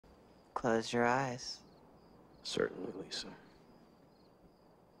Close your eyes. Certainly, Lisa.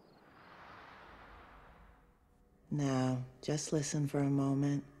 Now, just listen for a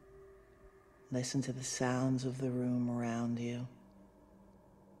moment. Listen to the sounds of the room around you.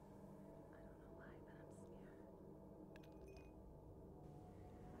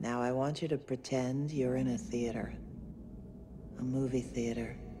 Now I want you to pretend you're in a theater, a movie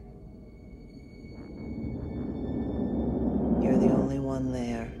theater. You're the only one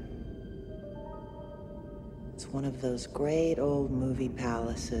there. It's one of those great old movie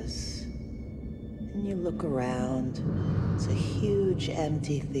palaces. And you look around, it's a huge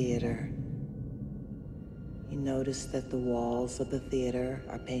empty theater. You notice that the walls of the theater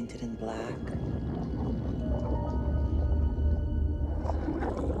are painted in black.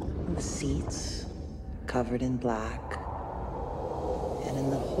 The seats covered in black. And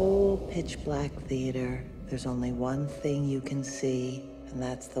in the whole pitch black theater, there's only one thing you can see, and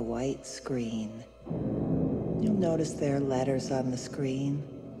that's the white screen. You'll notice there are letters on the screen,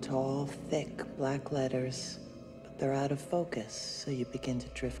 tall, thick black letters, but they're out of focus, so you begin to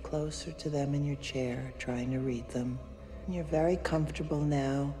drift closer to them in your chair, trying to read them. And you're very comfortable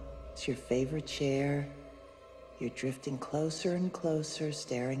now. It's your favorite chair. You're drifting closer and closer,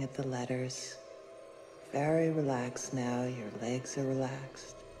 staring at the letters. Very relaxed now. Your legs are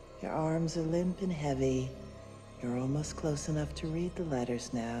relaxed. Your arms are limp and heavy. You're almost close enough to read the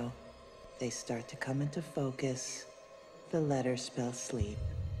letters now. They start to come into focus. The letters spell sleep.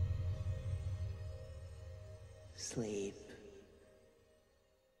 Sleep.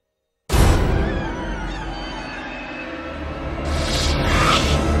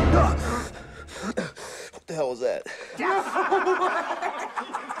 What the hell was that?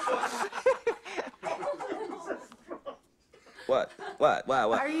 What?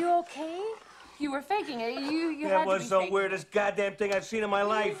 What? Are you okay? You were faking it. You That had to was be the faking weirdest goddamn thing I've seen in my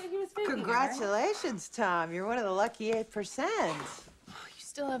life. He was faking Congratulations, Tom. You're one of the lucky 8%. You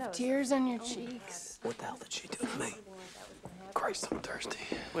still have tears on your cheeks. What the hell did she do to me? Christ, I'm thirsty.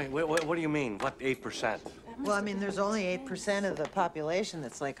 Wait, what do you mean? What 8%? Well, I mean, there's only 8% of the population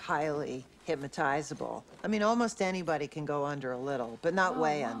that's, like, highly hypnotizable. I mean, almost anybody can go under a little, but not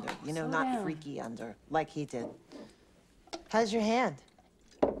way under. You know, not freaky under, like he did. How's your hand?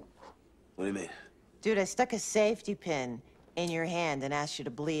 What do you mean? Dude, I stuck a safety pin in your hand and asked you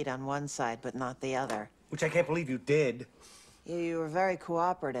to bleed on one side, but not the other. Which I can't believe you did. You were very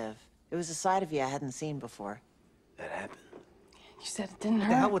cooperative. It was a side of you I hadn't seen before. That happened. You said it didn't The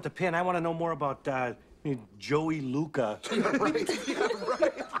hurt. hell with the pin. I want to know more about Joey Luca.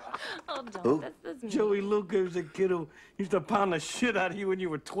 Oh, don't. Who? That's me. Joey Luca was a kid who used to pound the shit out of you when you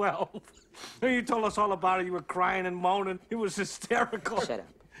were 12. And you told us all about it. You were crying and moaning. It was hysterical. Shut up.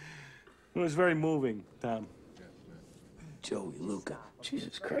 It was very moving, Tom. Joey Luca.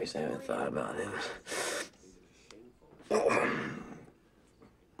 Jesus Christ, I haven't thought about him.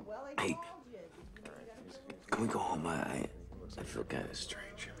 Hey, can we go home? I feel kind of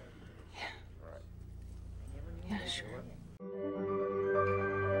strange. Yeah, sure.